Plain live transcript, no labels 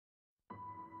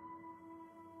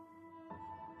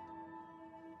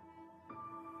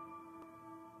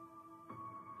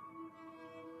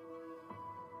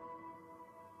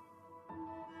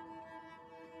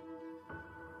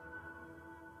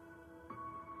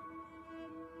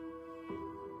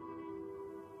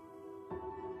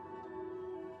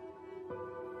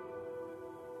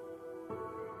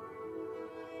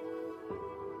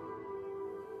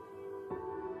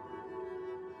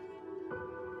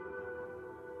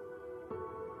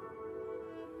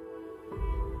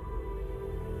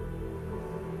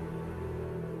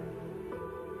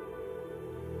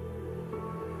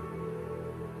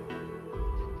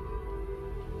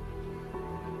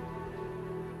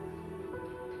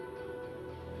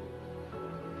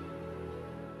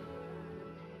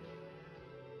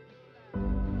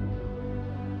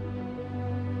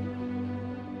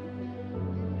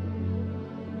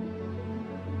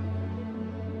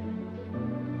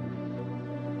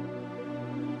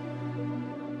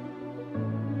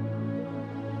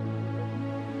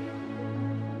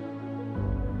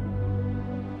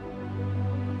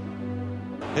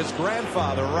His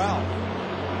grandfather, Ralph,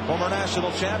 former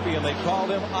national champion, they called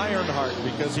him Earnhardt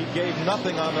because he gave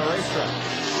nothing on the racetrack.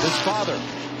 His father,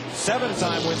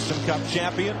 7-time Winston Cup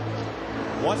champion,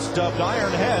 once dubbed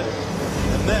Ironhead,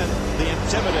 and then the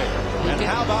Intimidator. And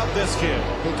how about this kid?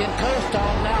 He can coast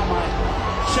on now, Mike.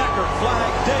 Checkered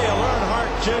flag, Dale Earnhardt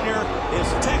Jr. is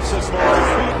Texas Motor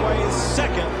Speedway's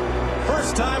second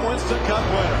first-time Winston Cup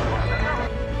winner.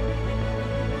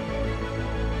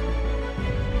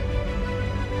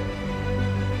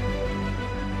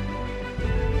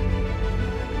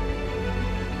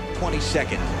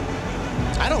 22nd.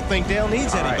 I don't think Dale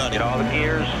needs anybody. Get all the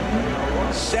gears.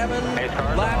 7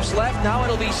 laps left. Now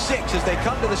it'll be 6 as they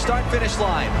come to the start-finish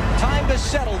line. Time to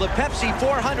settle the Pepsi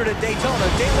 400 at Daytona.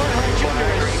 Dale Earnhardt Jr.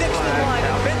 is 6th in line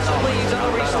and Benson leads on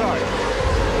the restart.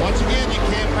 Once again, you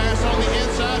can't pass on the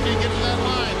inside till you get to that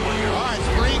line. All right,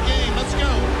 it's free game. Let's go.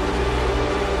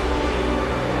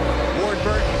 Ward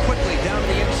Burton quickly down to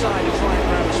the inside to try and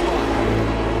grab a spot.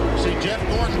 See Jeff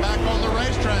Gordon back on the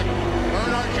racetrack.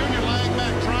 Earnhardt Jr. lying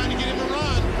back, trying to get him to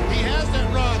run. He has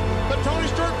that run, but Tony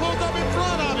Stewart pulls up in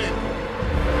front of him.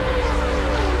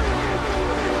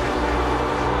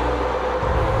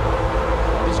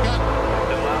 He's got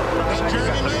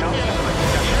Jeremy Mayfield.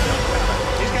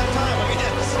 He's got time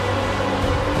against.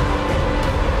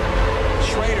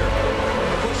 Schrader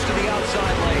pushed to the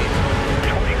outside lane.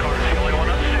 20 cars, the only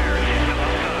one upstairs. He's still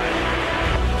outside.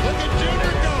 Look at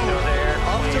Junior go.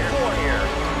 Up to 4 here.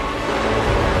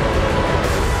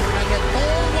 And they're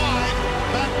 4 wide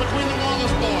back between the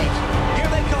Wallace boys. Here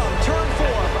they come, turn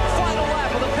 4, final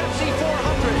lap of the Pepsi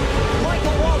 400.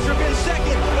 Michael Waltrip in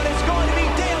second, but it's going to be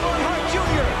Dale Earnhardt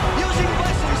Jr. using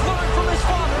lessons learned from his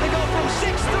father to go from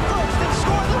 6th to 1st and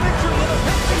score the victory in the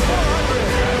Pepsi 400.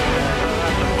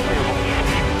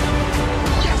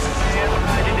 Yes!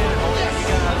 I did it. Yes! You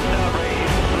guys know, Ray.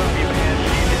 Love you, man.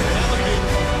 You did it.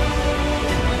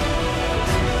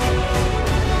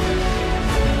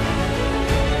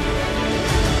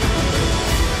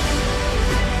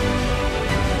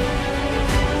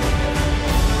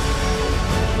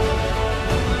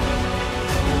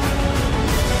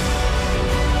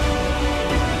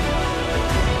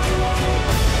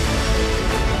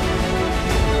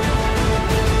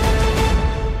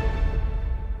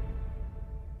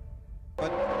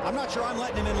 But I'm not sure I'm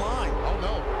letting him in line. Oh,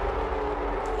 no.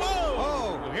 Whoa!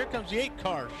 Oh, here comes the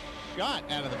 8-car shot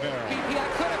out of the barrel. I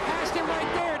could have passed him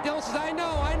right there. Dylan says, I know.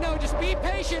 Just be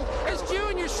patient as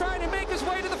Junior's trying to make his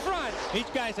way to the front. These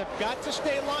guys have got to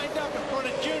stay lined up in front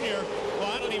of Junior.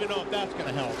 Well, I don't even know if that's going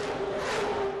to help.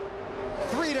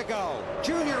 3 to go.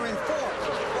 Junior in 4th,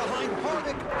 behind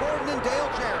Harvick, Gordon, and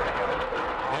Dale Jarrett.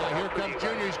 And here comes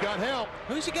Junior. He's got help.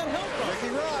 Who's he got help from? Ricky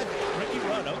Rudd. Ricky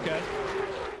Rudd, okay.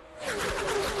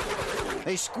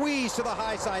 They squeeze to the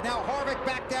high side. Now Harvick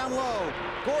back down low.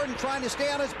 Gordon trying to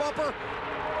stay on his bumper.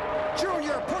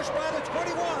 Junior pushed by the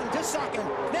 21 to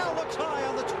 2nd. Now looks high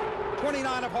on the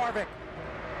 29 of Harvick.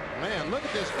 Man, look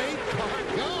at this 8-car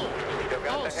go.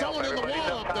 Oh, someone in the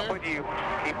wall up there. With you.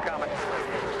 Keep coming.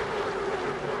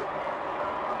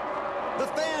 The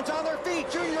fans on their feet.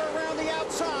 Junior around the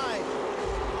outside.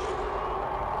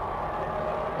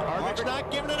 Harvick's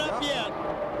not giving it up yet.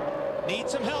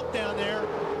 Needs some help down there.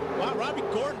 Wow, Robbie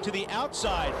Gordon to the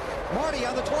outside. Marty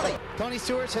on the 20. Tony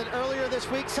Stewart said earlier this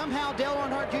week, somehow Dale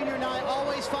Earnhardt Jr. and I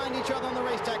always find each other on the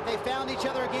racetrack. They found each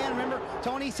other again. Remember,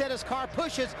 Tony said his car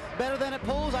pushes better than it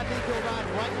pulls. I think he'll ride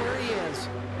right where he is.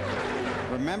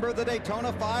 Remember the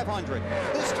Daytona 500.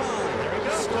 This time. There he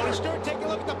goes. Tony Stewart taking a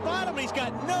look at the bottom. He's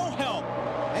got no help.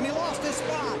 And he lost his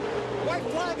spot. White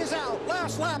flag is out.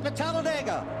 Last lap at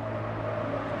Talladega.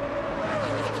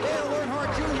 Dale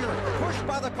Earnhardt Jr. pushed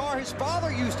by the car his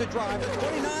father used to drive, the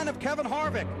 29 of Kevin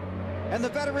Harvick. And the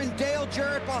veteran Dale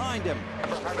Jarrett behind him.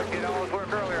 Harvick did all his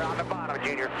work earlier on the bottom,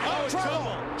 Junior. Oh,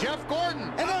 trouble. Jeff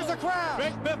Gordon. And there's the crowd.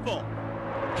 Greg Biffle.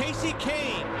 Casey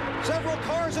Kane. Several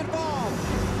cars involved.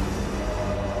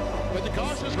 With the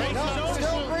cautions racing. No, it's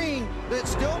still green. It's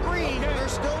still green. Okay. They're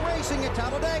still racing at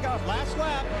Talladega. Last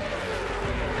lap.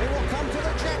 They will come to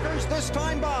the checkers this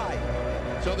time by.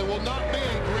 So there will not be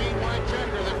a green-white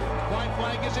checker. The white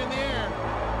flag is in the air.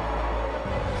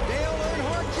 Dale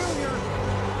Earnhardt Jr.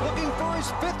 looking for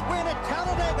his 5th win at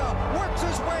Talladega. Works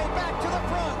his way back to the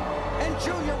front. And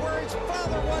Junior, where his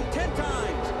father won 10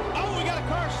 times. Oh, we got a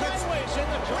car sideways in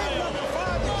the Win trail. number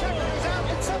 5, the checker is out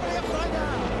and somebody upside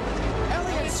down.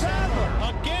 Elliott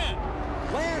Sadler Again.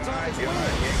 lands on his You all wheel.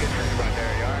 right? You get this right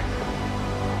there, you all right?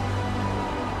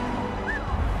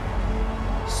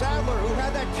 Sadler, who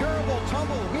had that terrible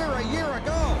tumble here a year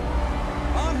ago,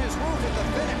 on his route to the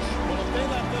finish. Well, if they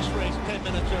left this race 10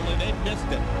 minutes early, they missed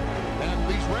it. And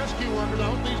these rescue workers. I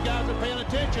hope these guys are paying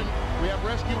attention. We have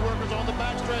rescue workers on the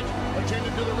backstretch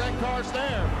attending to the wrecked cars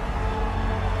there.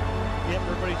 Yep,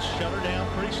 everybody's shut her down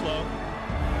pretty slow.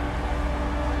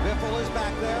 Biffle is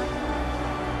back there.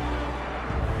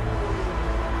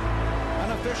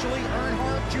 Unofficially,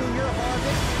 Earnhardt Jr.,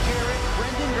 Harvick, Jarrett,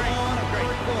 Brendan Gaughan, and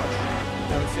Kurt Busch.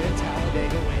 No offense,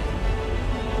 Talladega win.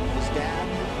 His dad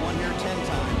won here 10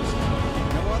 times.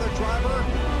 No other driver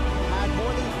had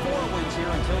more than 4 wins here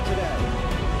until today.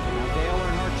 Now Dale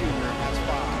Earnhardt Jr. has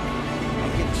 5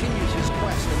 and continues his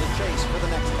quest in the chase for the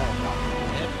next helicopter.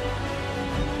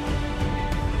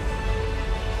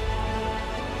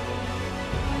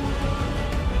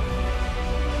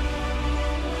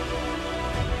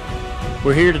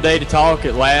 We're here today to talk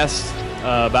at last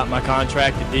about my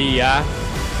contract at DEI.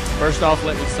 First off,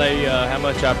 let me say how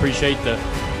much I appreciate the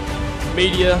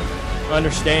media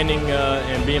understanding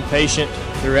and being patient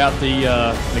throughout the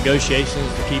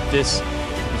negotiations to keep this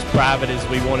as private as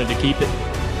we wanted to keep it.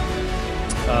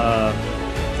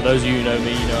 For those of you who know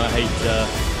me, you know I hate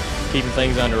keeping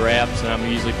things under wraps, and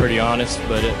I'm usually pretty honest,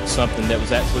 but it's something that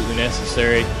was absolutely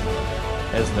necessary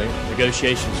as the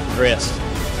negotiations progressed.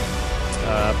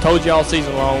 I've told you all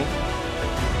season long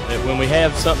that when we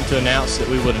have something to announce that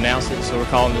we would announce it, so we're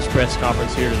calling this press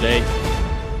conference here today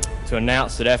to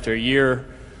announce that after a year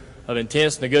of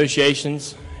intense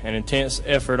negotiations and intense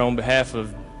effort on behalf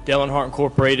of Dale Earnhardt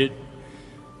Incorporated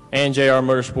and JR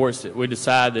Motorsports, that we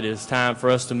decide that it's time for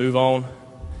us to move on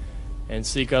and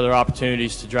seek other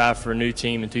opportunities to drive for a new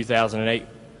team in 2008.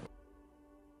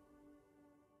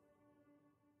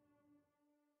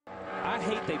 I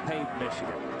hate they paved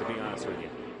Michigan, to be honest with you,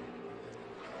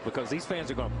 because these fans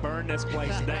are going to burn this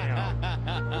place down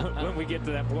when we get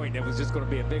to that point. It was just going to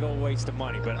be a big old waste of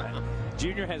money. But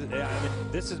Junior has, I mean,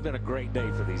 this has been a great day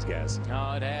for these guys.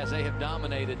 Oh, it has. They have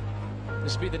dominated.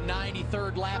 This will be the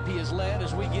 93rd lap he has led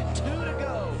as we get 2 to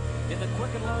go in the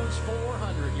Quicken Loans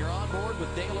 400. You're on board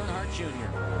with Dale Earnhardt Jr.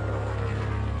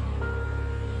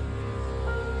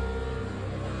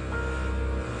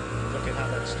 Look at how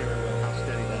that steering wheel, how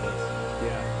steady that is.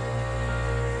 Yeah.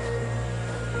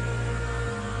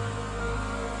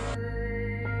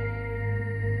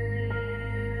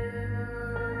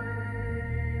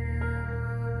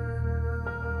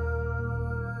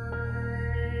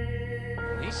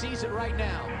 He sees it right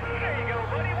now. There you go,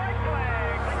 buddy. White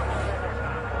flag.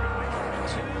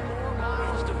 2 more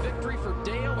miles to victory for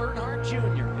Dale Earnhardt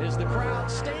Jr. as the crowd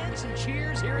stands and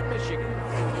cheers here in Michigan.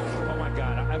 Oh my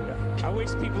God, I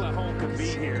wish people at home could be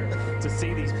here to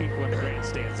see these people in the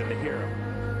grandstands and to hear them.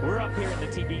 We're up here in the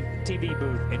TV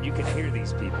booth and you can hear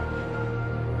these people.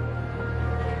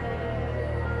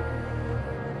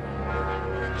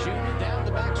 Junior down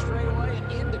the back straightaway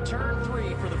and into turn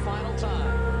 3 for the final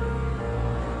time.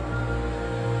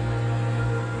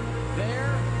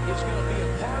 There is going to be a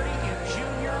party in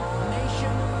Junior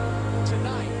Nation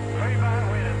tonight.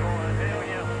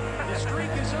 The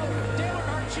streak is over. Dale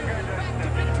Earnhardt Jr. back to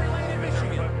victory lane in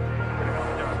Michigan.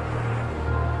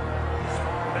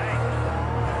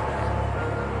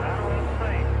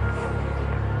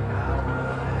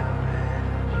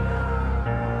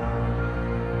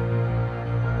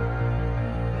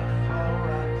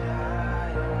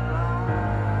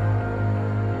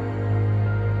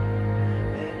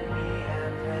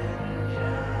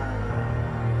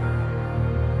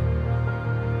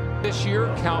 This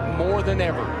year count more than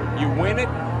ever. You win it,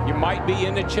 you might be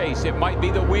in the chase. It might be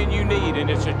the win you need, and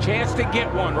it's a chance to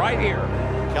get one right here.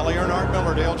 Kelly Earnhardt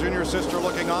Miller, Dale Jr.'s sister,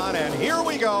 looking on, and here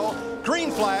we go.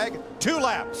 Green flag, 2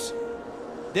 laps.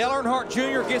 Dale Earnhardt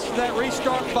Jr. gets to that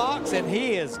restart box, and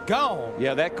he is gone.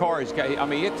 Yeah, that car is, I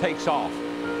mean, it takes off.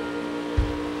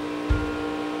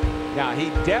 Now, he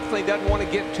definitely doesn't want to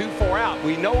get too far out.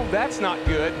 We know that's not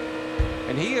good,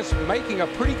 and he is making a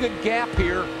pretty good gap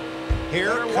here.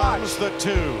 Here comes the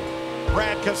 2.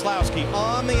 Brad Keselowski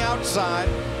on the outside.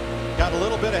 Got a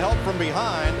little bit of help from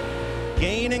behind.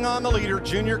 Gaining on the leader.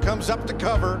 Junior comes up to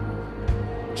cover.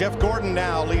 Jeff Gordon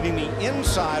now leading the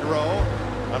inside row.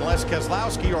 Unless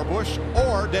Keselowski or Busch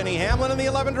or Denny Hamlin in the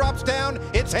 11 drops down,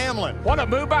 it's Hamlin. What a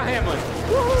move by Hamlin.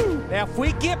 Woohoo! Now, if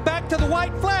we get back to the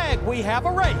white flag, we have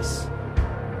a race.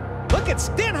 Look at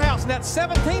Stenhouse in that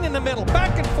 17 in the middle,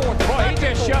 back and forth. Boy, he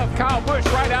just shoved Kyle Busch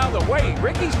right out of the way.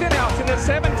 Ricky Stenhouse in the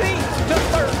 17 to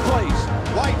 3rd place.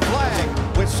 White flag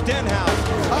with Stenhouse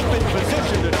up in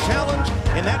position to challenge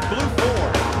in that blue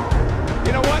Ford.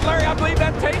 You know what, Larry? I believe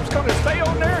that tape's going to stay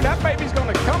on there, and that baby's going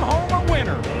to come home a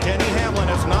winner. Denny Hamlin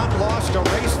has not lost a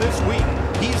race this week.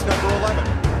 He's number 11.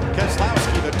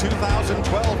 Keselowski, the 2012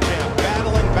 champ,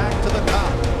 battling back to the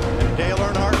top. And Dale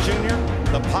Earnhardt Jr.,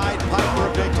 the Pied Piper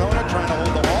of Daytona, trying to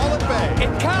hold them all at bay.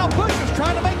 And Kyle Busch is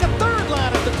trying to make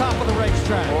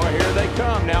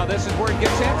now. This is where it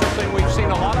gets interesting. We've seen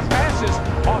a lot of passes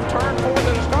off turn 4 to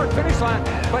the start-finish line,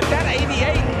 but that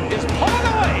 88 is pulling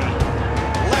away.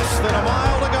 Less than a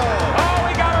mile to go. Oh,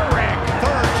 we got a wreck.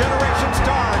 Third-generation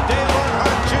star Dale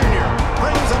Earnhardt Jr.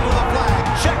 brings him to the flag.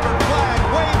 Checkered flag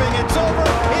waving. It's over.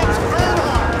 It's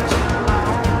Earnhardt.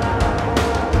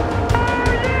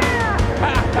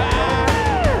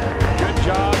 Good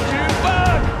job,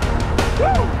 Junebug.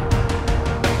 Woo!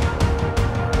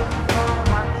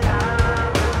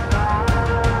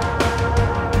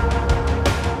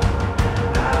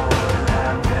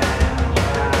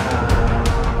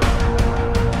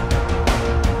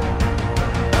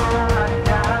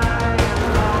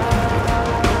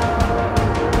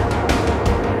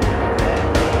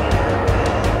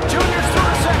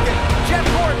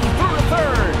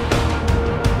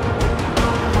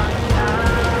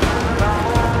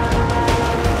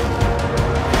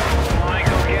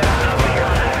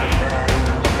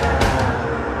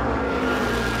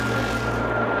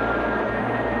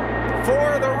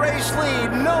 For the race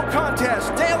lead, no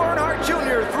contest. Dale Earnhardt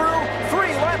Jr. through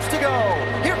 3 laps to go.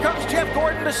 Here comes Jeff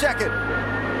Gordon to second.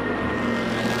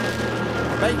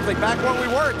 Basically back where we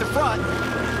were at the front.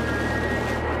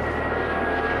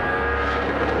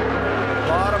 A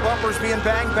lot of bumpers being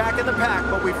banged back in the pack,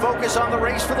 but we focus on the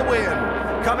race for the win.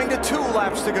 Coming to 2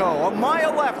 laps to go. A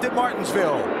mile left at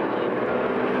Martinsville.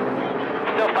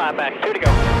 Still 5 back, 2 to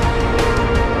go.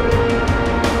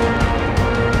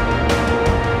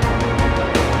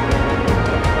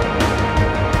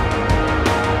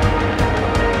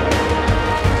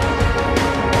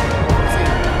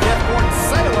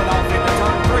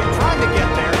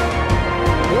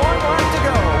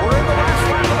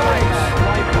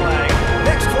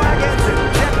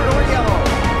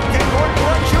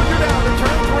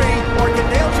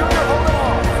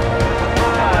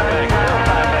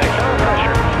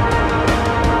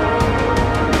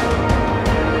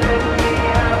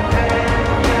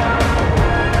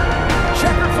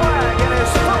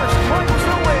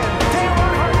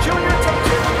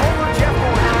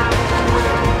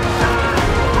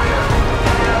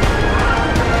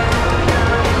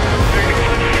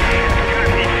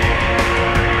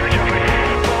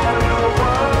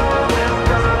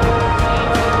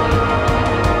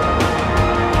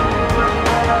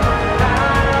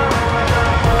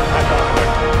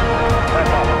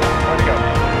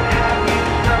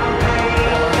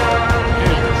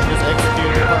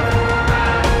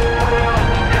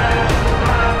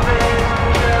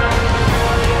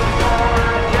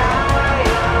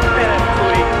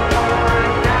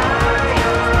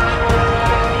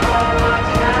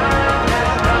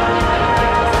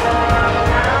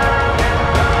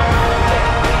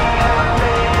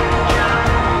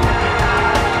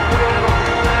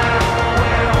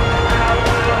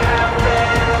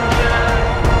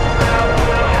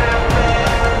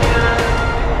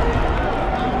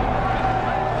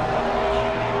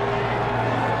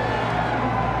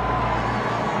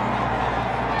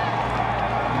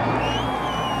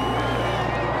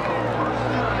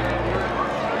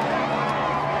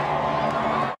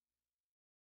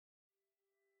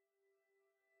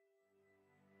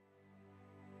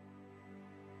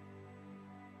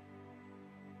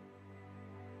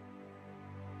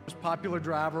 Popular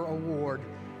Driver Award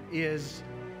is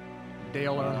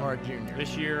Dale Earnhardt Jr.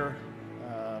 This year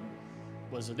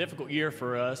was a difficult year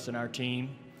for us and our team,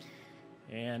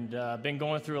 and been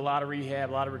going through a lot of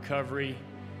rehab, a lot of recovery,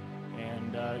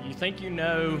 and you think you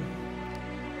know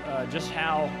just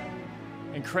how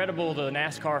incredible the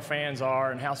NASCAR fans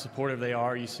are and how supportive they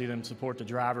are. You see them support the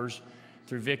drivers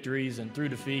through victories and through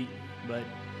defeat, but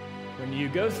when you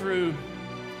go through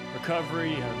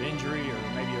recovery of injury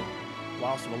or maybe a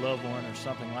loss of a loved one or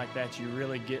something like that, you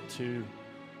really get to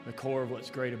the core of what's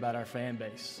great about our fan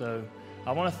base. So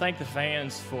I want to thank the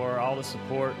fans for all the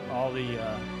support, all the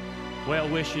well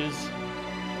wishes,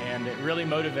 and it really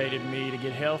motivated me to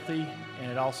get healthy, and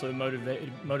it also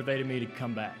motivated me to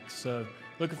come back. So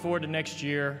looking forward to next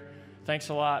year. Thanks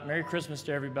a lot. Merry Christmas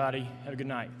to everybody. Have a good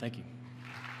night. Thank you.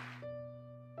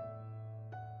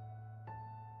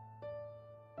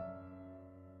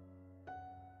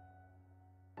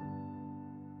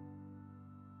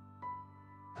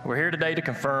 We're here today to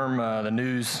confirm the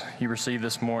news you received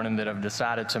this morning that I've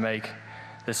decided to make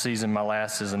this season my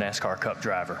last as a NASCAR Cup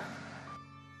driver.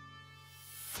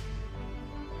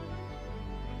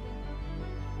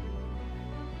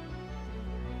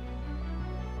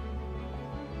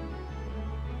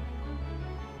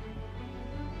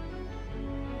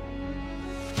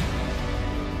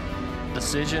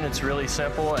 Decision, it's really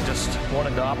simple. I just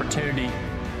wanted the opportunity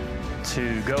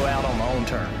to go out on my own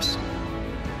terms.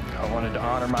 I wanted to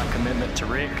honor my commitment to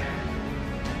Rick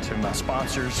to my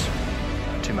sponsors,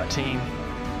 to my team,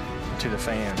 to the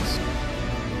fans.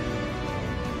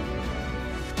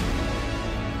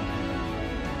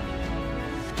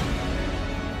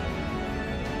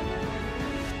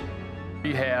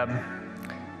 Rehab,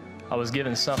 I was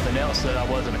given something else that I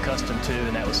wasn't accustomed to,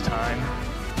 and that was time.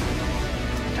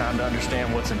 Time to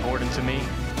understand what's important to me.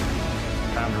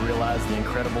 Time to realize the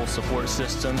incredible support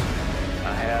system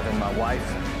I have in my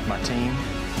wife, my team,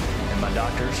 and my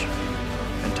doctors.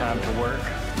 And time to work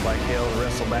like hell to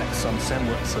wrestle back some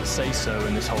semblance of say-so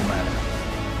in this whole matter.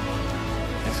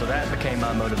 And so that became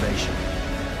my motivation.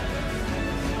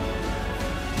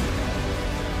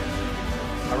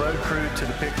 I road crew to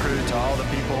the pit crew, to all the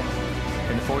people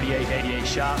in the 4888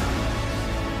 shop.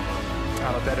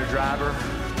 I'm a better driver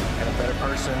and a better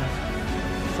person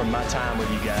from my time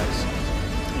with you guys.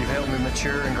 You've helped me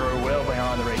mature and grow well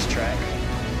beyond the racetrack.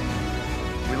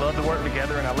 We love to work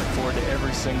together, and I look forward to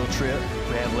every single trip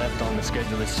we have left on the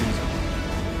schedule this season.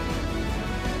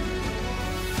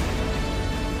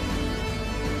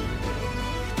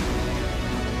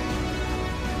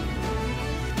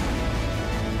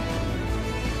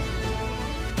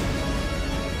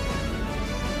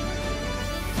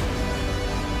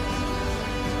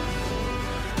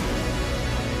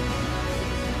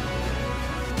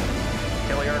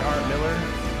 Earnhardt Miller.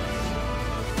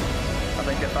 I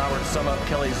think if I were to sum up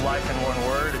Kelly's life in one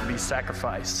word, it'd be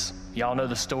sacrifice. Y'all know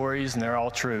the stories, and they're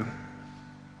all true.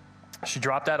 She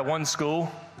dropped out of one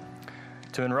school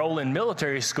to enroll in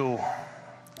military school,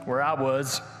 where I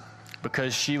was,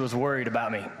 because she was worried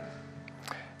about me.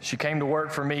 She came to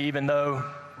work for me even though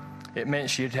it meant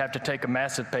she'd have to take a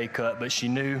massive pay cut, but she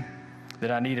knew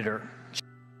that I needed her.